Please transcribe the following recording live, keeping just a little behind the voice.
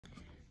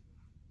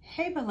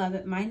Hey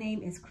beloved, my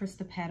name is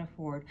Krista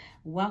Pettiford.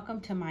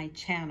 Welcome to my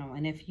channel,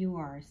 and if you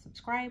are a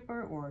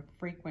subscriber or a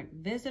frequent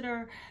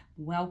visitor,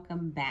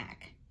 welcome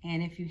back.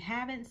 And if you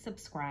haven't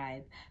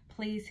subscribed,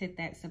 please hit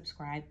that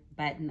subscribe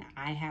button.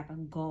 I have a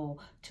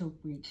goal to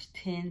reach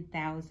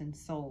 10,000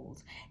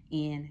 souls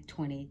in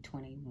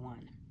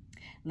 2021.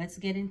 Let's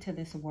get into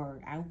this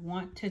word. I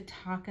want to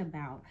talk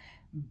about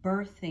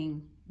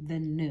birthing the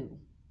new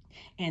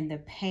and the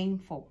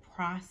painful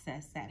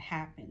process that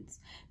happens.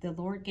 The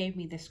Lord gave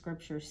me the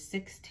scripture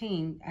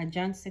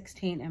John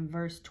 16 and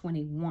verse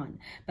 21.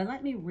 But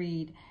let me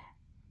read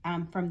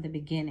from the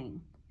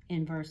beginning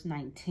in verse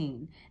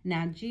 19.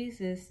 Now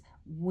Jesus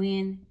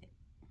knew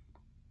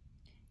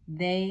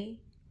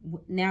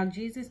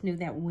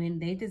that when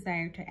they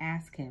desired to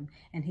ask him,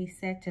 and he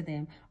said to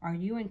them, "Are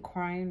you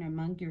inquiring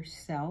among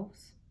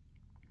yourselves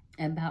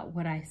about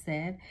what I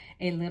said?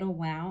 A little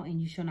while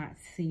and you shall not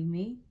see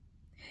me,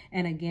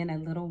 and again a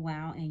little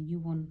while and you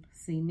will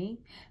see me.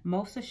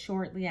 Most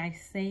assuredly I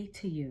say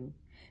to you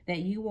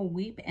that you will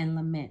weep and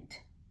lament,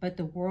 but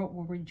the world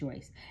will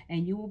rejoice,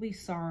 and you will be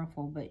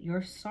sorrowful, but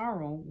your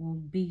sorrow will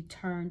be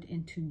turned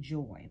into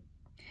joy.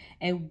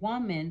 A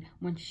woman,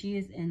 when she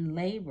is in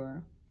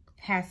labor,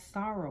 has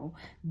sorrow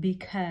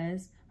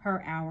because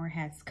her hour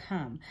has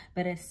come,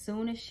 but as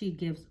soon as she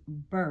gives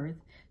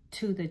birth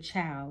to the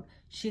child,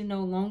 she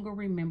no longer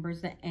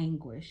remembers the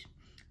anguish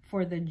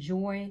for the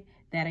joy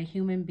that a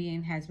human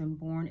being has been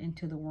born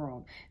into the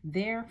world.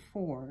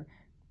 Therefore,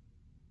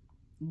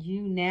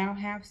 you now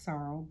have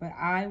sorrow, but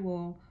I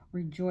will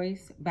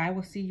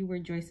see you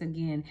rejoice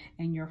again,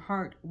 and your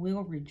heart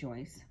will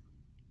rejoice,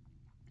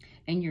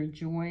 and your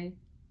joy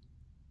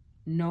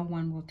no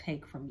one will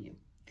take from you."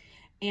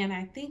 And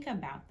I think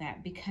about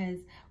that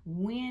because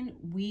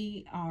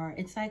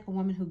it's like a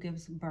woman who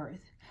gives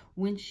birth.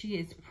 When she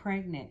is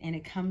pregnant and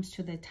it comes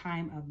to the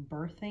time of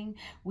birthing,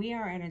 we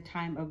are at a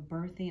time of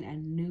birthing a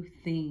new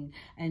thing,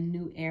 a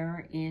new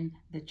era in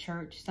the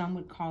church. Some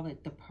would call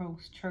it the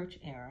post-church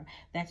era.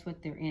 That's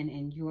what they're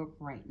in Europe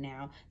right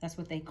now. That's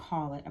what they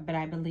call it. But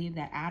I believe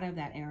that out of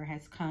that era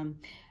has come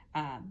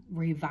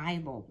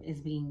revival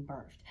is being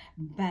birthed.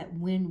 But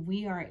when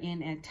we are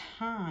in a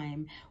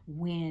time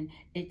when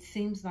it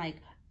seems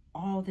like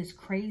all this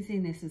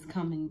craziness is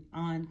coming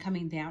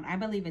down, I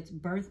believe it's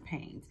birth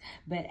pains.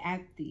 But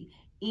at the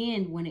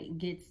end, when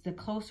the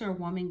closer a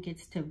woman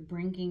gets to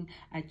bringing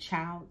a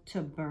child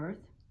to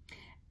birth,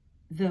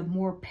 the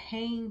more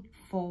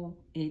painful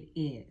it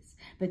is.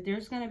 But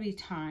there's going to be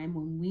time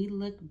when we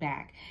look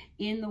back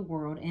in the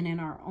world and in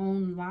our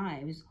own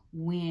lives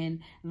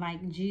when,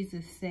 like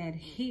Jesus said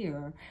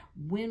here,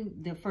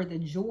 for the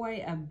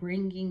joy of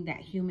bringing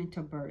that human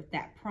to birth,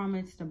 that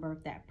promise to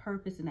birth, that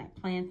purpose and that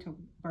plan to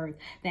birth,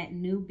 that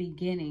new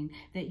beginning,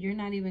 that you're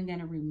not even going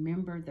to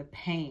remember the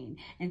pain.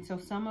 And so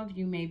some of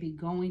you may be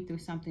going through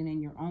something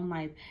in your own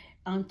life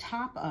on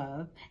top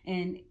of,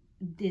 and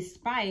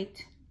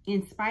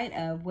in spite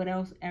of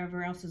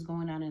whatever else is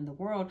going on in the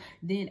world,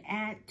 then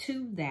add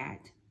to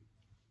that,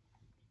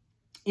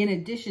 in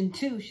addition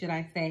to, should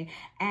I say,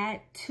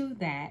 add to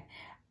that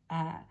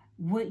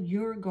what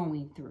you're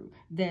going through,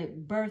 the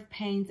birth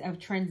pains of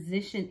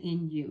transition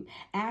in you.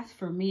 As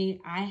for me,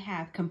 I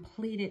have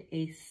completed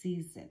a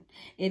season.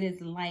 It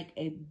is like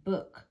a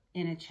book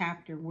in a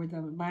chapter where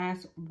the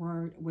last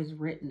word was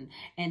written,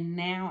 and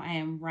now I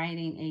am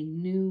writing a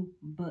new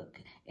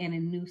book and a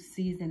new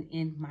season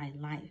in my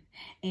life.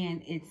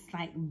 And it's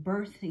like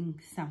birthing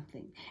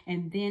something,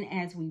 and then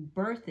as we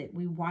birth it,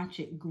 we watch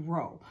it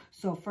grow.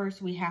 So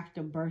first we have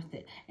to birth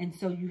it, and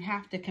so you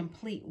have to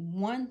complete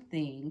one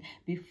thing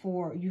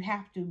before you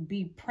have to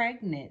be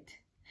pregnant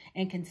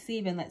and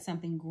conceive and let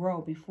something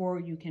grow before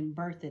you can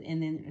birth it,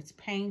 and then it's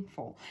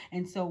painful.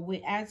 And so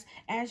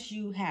as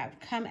you have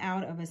come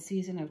out of a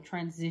season of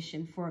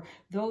transition, for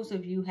those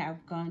of you who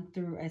have gone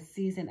through a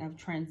season of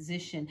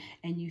transition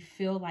and you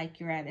feel like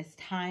you're at a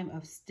time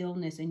of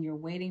stillness and you're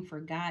waiting for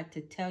God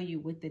to tell you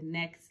what the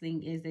next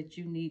thing is that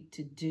you need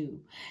to do,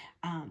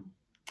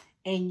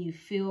 and you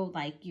feel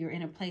like you're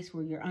in a place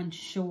where you're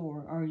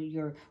unsure, or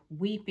you're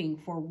weeping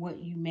for what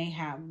you may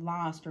have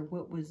lost, or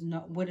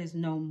what is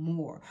no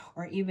more,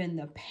 or even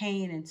the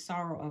pain and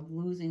sorrow of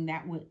losing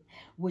that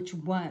which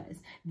was,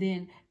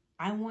 then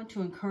I want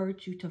to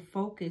encourage you to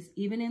focus,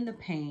 even in the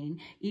pain,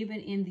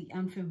 even in the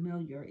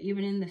unfamiliar,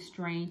 even in the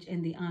strange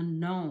and the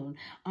unknown,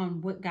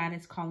 on what God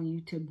is calling you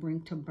to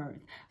bring to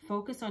birth.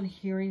 Focus on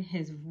hearing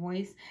his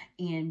voice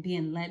and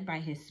being led by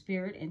his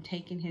spirit and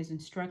taking his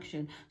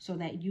instruction so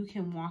that you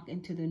can walk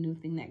into the new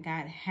thing that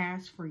God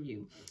has for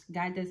you.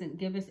 God doesn't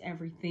give us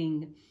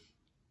everything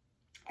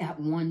at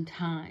one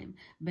time,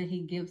 but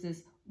he gives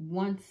us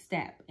one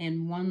step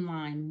and one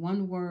line,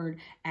 one word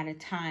at a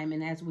time.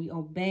 And as we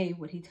obey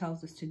what he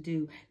tells us to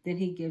do, then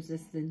he gives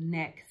us the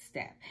next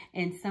step.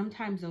 And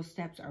sometimes those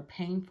steps are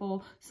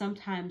painful.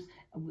 Sometimes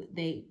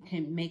they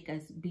can make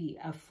us be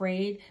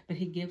afraid, but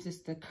he gives us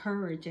the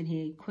courage and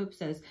he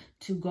equips us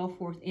to go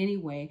forth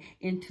anyway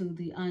into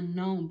the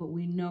unknown. But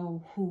we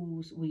know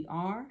whose we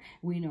are,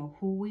 we know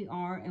who we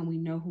are, and we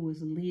know who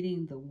is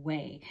leading the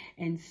way.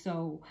 And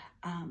so,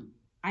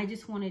 I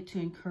just wanted to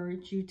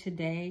encourage you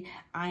today.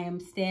 I am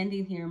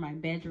standing here in my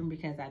bedroom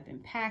because I've been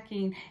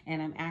packing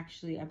and I'm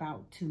actually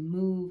about to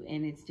move,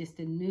 and it's just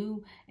a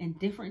new and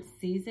different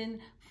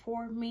season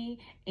for me.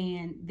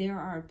 And there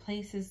are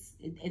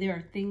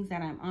things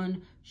that I'm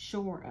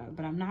unsure of,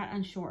 but I'm not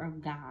unsure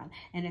of God.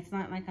 And it's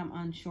not like I'm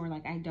unsure,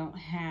 like I don't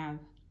have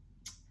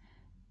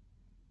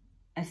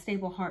a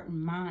stable heart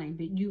and mind,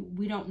 but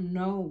we don't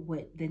know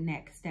what the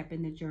next step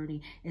in the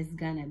journey is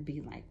gonna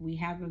be like. We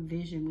have a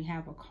vision, we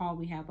have a call,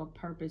 we have a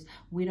purpose.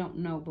 We don't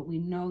know, but we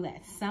know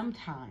that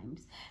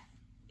sometimes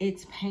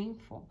it's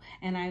painful.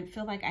 And I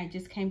feel like I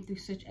just came through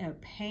such a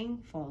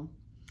painful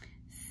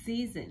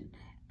season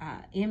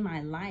in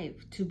my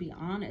life, to be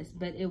honest,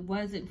 but it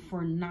wasn't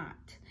for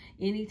naught.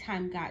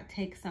 Anytime God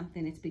takes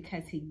something, it's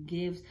because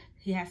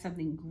he has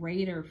something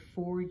greater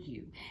for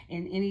you.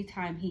 And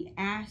anytime he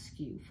asks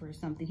you for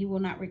something, he will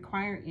not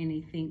require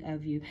anything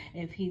of you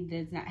if he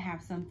does not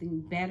have something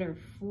better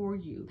for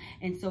you.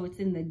 And so it's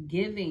in the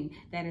giving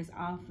that is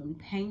often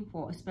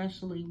painful,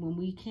 especially when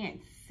we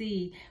can't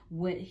see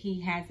what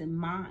he has in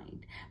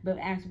mind. But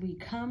as we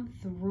come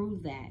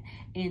through that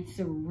and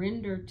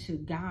surrender to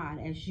God,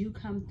 as you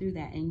come through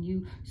that and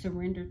you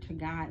surrender to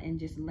God and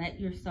just let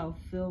yourself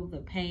feel the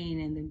pain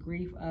and the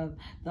grief of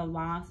the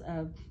loss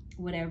of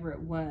whatever it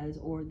was,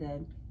 or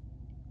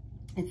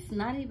it's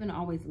not even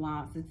always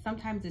loss.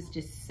 Sometimes it's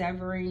just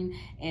severing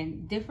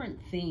and different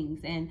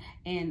things, and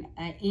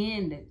an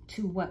end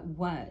to what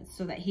was,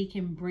 so that he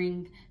can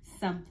bring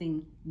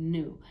something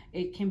new.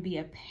 It can be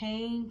a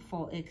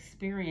painful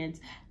experience,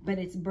 but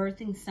it's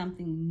birthing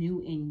something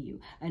new in you,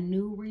 a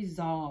new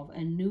resolve,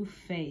 a new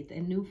faith, a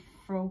new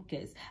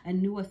focus, a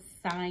new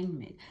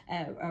assignment,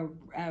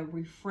 a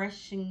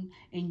refreshing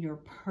in your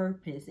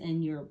purpose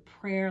and your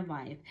prayer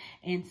life.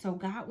 And so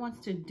God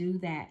wants to do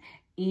that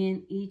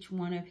in each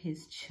one of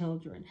his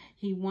children.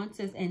 He wants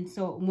us. And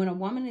so when a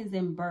woman is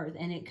in birth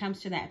and it comes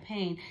to that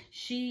pain,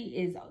 she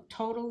is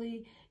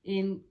totally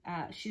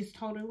she's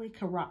totally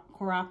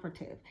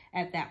cooperative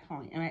at that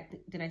point. And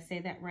did I say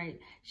that right?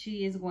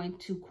 She is going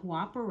to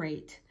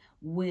cooperate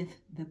with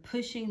the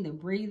pushing, the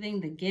breathing,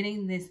 the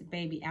getting this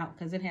baby out,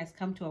 because it has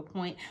come to a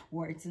point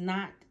where it's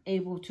not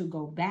able to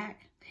go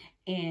back.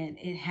 And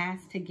it has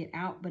to get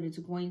out, but it's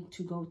going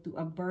to go through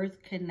a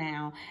birth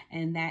canal.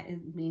 And that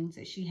means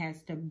that she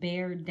has to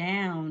bear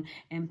down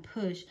and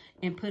push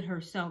and put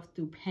herself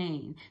through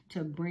pain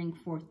to bring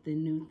forth the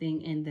new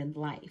thing in the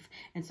life.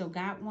 And so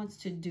God wants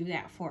to do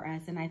that for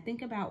us. And I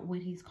think about what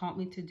he's called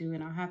me to do,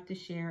 and I'll have to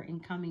share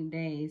in coming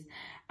days.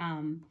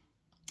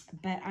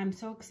 But I'm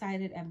so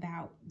excited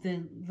about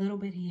the little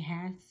bit he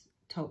has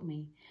told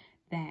me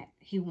that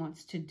he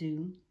wants to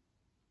do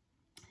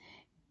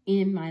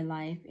in my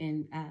life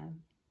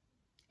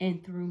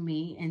and through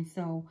me. And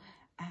so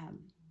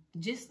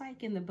just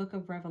like in the book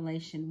of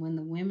Revelation, when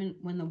the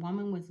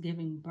woman was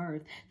giving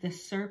birth, the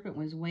serpent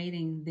was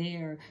waiting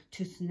there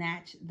to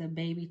snatch the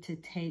baby, to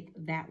take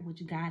that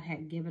which God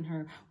had given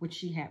her, which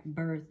she had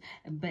birthed.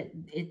 But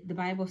the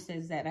Bible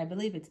says that, I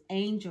believe it's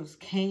angels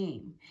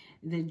came.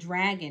 The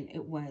dragon,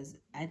 it was,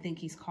 I think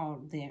he's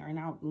called there, and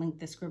I'll link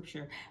the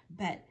scripture,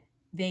 but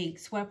they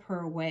swept her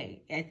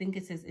away. I think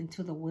it says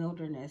into the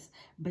wilderness,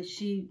 but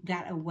she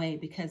got away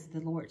because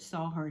the Lord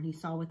saw her, and he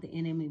saw what the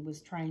enemy was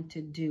trying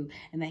to do,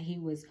 and that he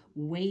was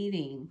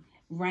waiting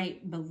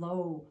right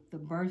below the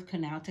birth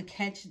canal to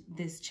catch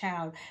this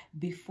child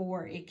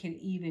before it can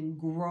even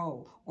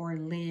grow or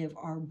live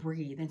or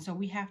breathe. And so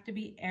we have to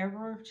be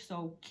ever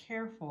so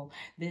careful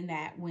then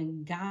that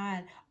when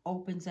God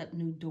opens up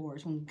new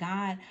doors, when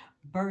God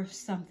births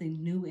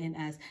something new in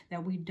us,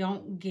 that we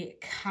don't get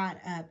caught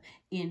up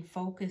in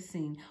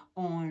focusing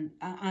on,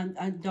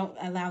 don't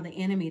allow the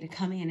enemy to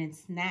come in and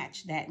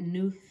snatch that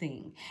new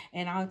thing.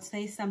 And I'll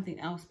say something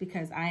else,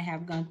 because I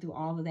have gone through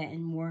all of that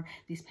and more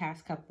these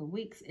past couple of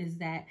weeks, is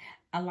that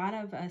a lot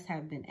of us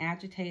have been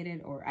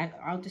agitated, or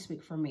I'll just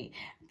speak for me,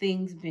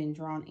 things been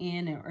drawn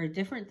in, or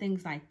different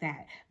things like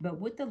that. But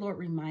what the Lord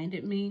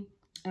reminded me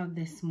of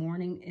this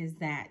morning is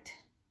that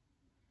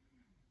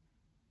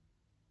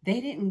they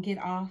didn't get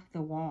off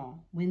the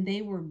wall when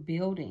they were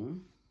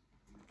building.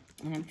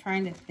 And I'm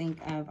trying to think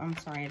of, I'm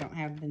sorry, I don't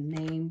have the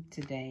name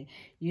today.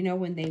 You know,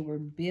 when they were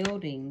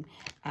building,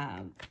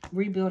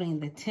 rebuilding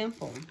the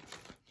temple,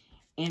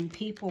 and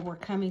people were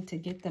coming to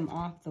get them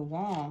off the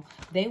wall,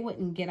 they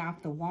wouldn't get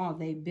off the wall.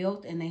 They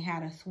built and they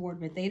had a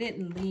sword, but they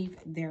didn't leave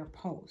their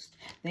post.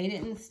 They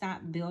didn't stop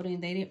building.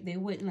 They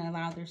wouldn't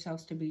allow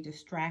themselves to be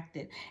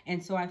distracted.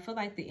 And so I feel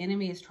like the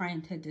enemy is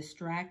trying to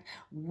distract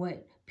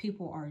what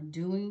people are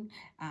doing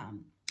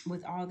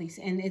with all these.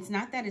 And it's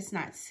not that it's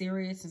not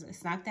serious.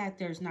 It's not that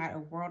there's not a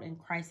world in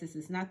crisis.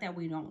 It's not that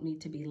we don't need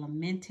to be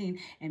lamenting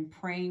and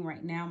praying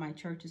right now. My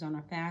church is on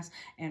a fast,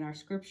 and our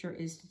scripture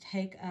is to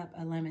take up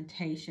a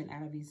lamentation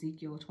out of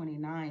Ezekiel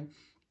 29.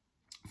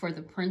 for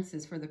the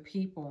princes, for the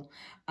people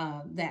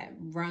that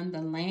run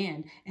the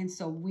land. And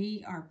so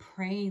we are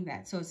praying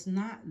that. So it's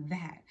not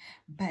that,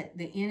 but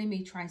the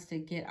enemy tries to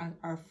get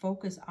our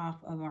focus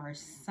off of our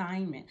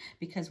assignment,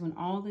 because when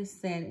all is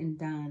said and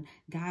done,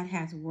 God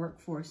has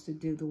work for us to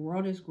do. The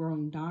world is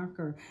growing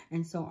darker,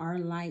 and so our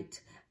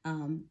light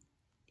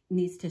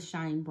needs to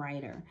shine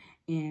brighter.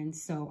 And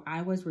so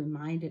I was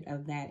reminded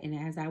of that. And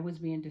as I was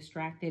being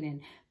distracted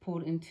and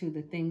pulled into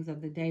the things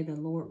of the day, the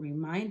Lord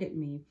reminded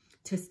me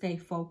to stay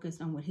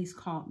focused on what he's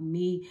called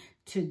me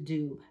to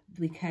do,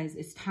 because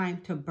it's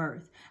time to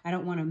birth. I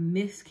don't want to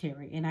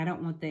miscarry, and I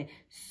don't want the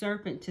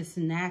serpent to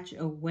snatch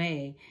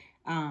away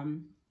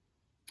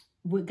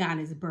what God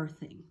is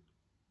birthing,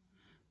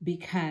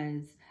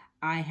 because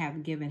I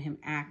have given him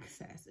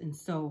access. And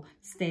so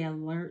stay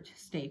alert,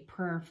 stay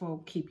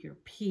prayerful, keep your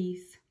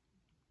peace,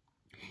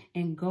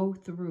 and go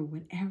through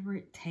whatever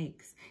it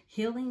takes.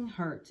 Healing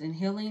hurts, and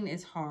healing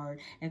is hard.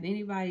 If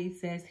anybody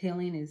says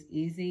healing is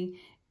easy,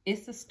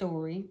 it's a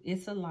story,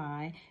 it's a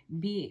lie.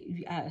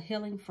 Be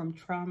healing from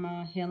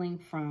trauma, healing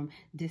from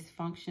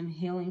dysfunction,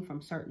 healing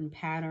from certain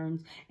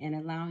patterns, and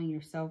allowing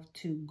yourself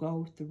to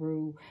go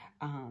through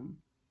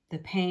the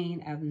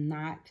pain of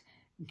not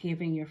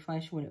giving your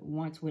flesh what it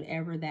wants,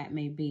 whatever that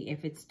may be.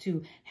 If it's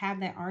to have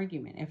that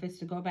argument, if it's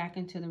to go back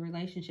into the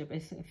relationship,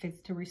 if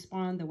it's to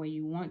respond the way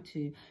you want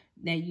to,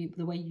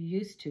 the way you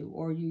used to,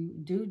 or you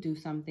do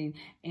something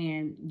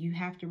and you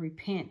have to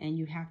repent and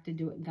you have to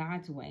do it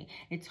God's way.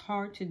 It's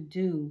hard to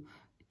do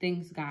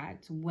things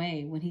God's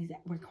way when he's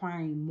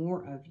requiring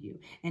more of you.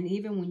 And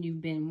even when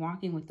you've been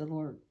walking with the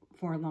Lord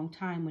for a long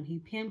time, when he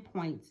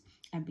pinpoints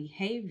a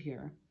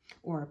behavior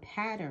or a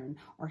pattern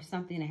or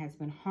something that has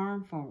been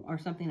harmful or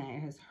something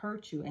that has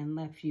hurt you and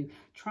left you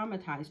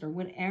traumatized or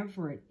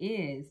whatever it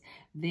is,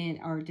 then,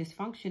 or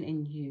dysfunction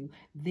in you,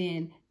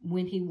 then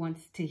when he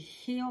wants to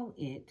heal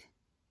it,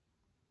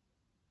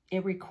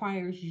 it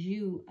requires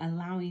you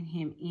allowing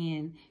him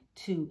in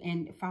to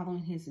and following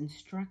his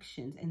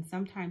instructions. And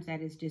sometimes that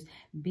is just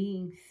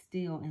being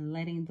still and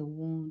letting the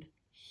wound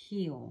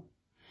heal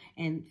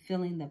and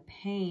feeling the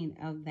pain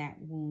of that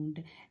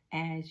wound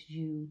as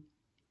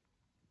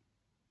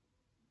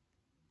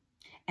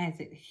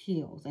it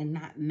heals, and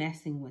not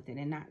messing with it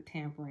and not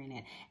tampering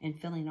it, and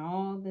feeling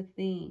all the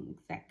things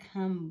that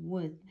come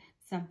with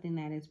something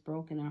that is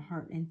broken or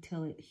hurt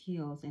until it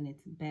heals and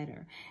it's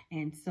better.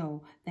 And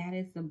so that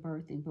is the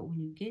birthing. But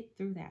when you get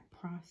through that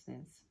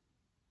process,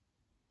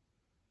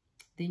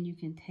 then you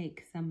can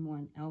take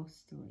someone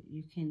else through it.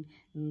 You can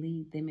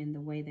lead them in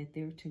the way that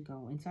they're to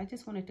go. And so I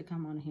just wanted to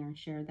come on here and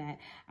share that.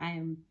 I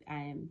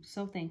am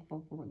so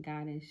thankful for what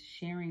God is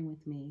sharing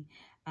with me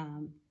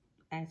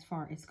as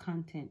far as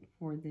content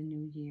for the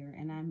new year.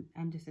 And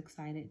I'm just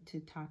excited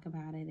to talk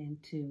about it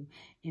and to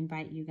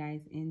invite you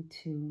guys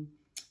into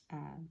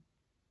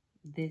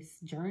this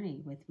journey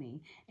with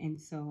me. And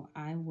so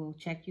I will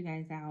check you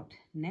guys out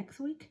next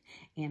week,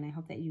 and I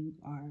hope that you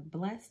are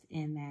blessed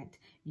and that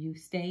you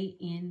stay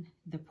in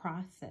the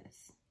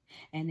process.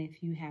 And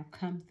if you have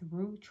come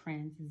through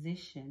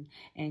transition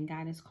and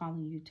God is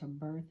calling you to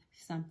birth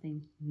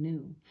something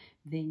new,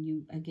 then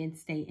you again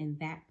stay in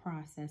that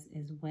process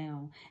as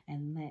well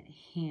and let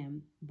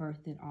him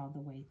birth it all the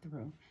way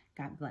through.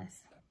 God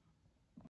bless.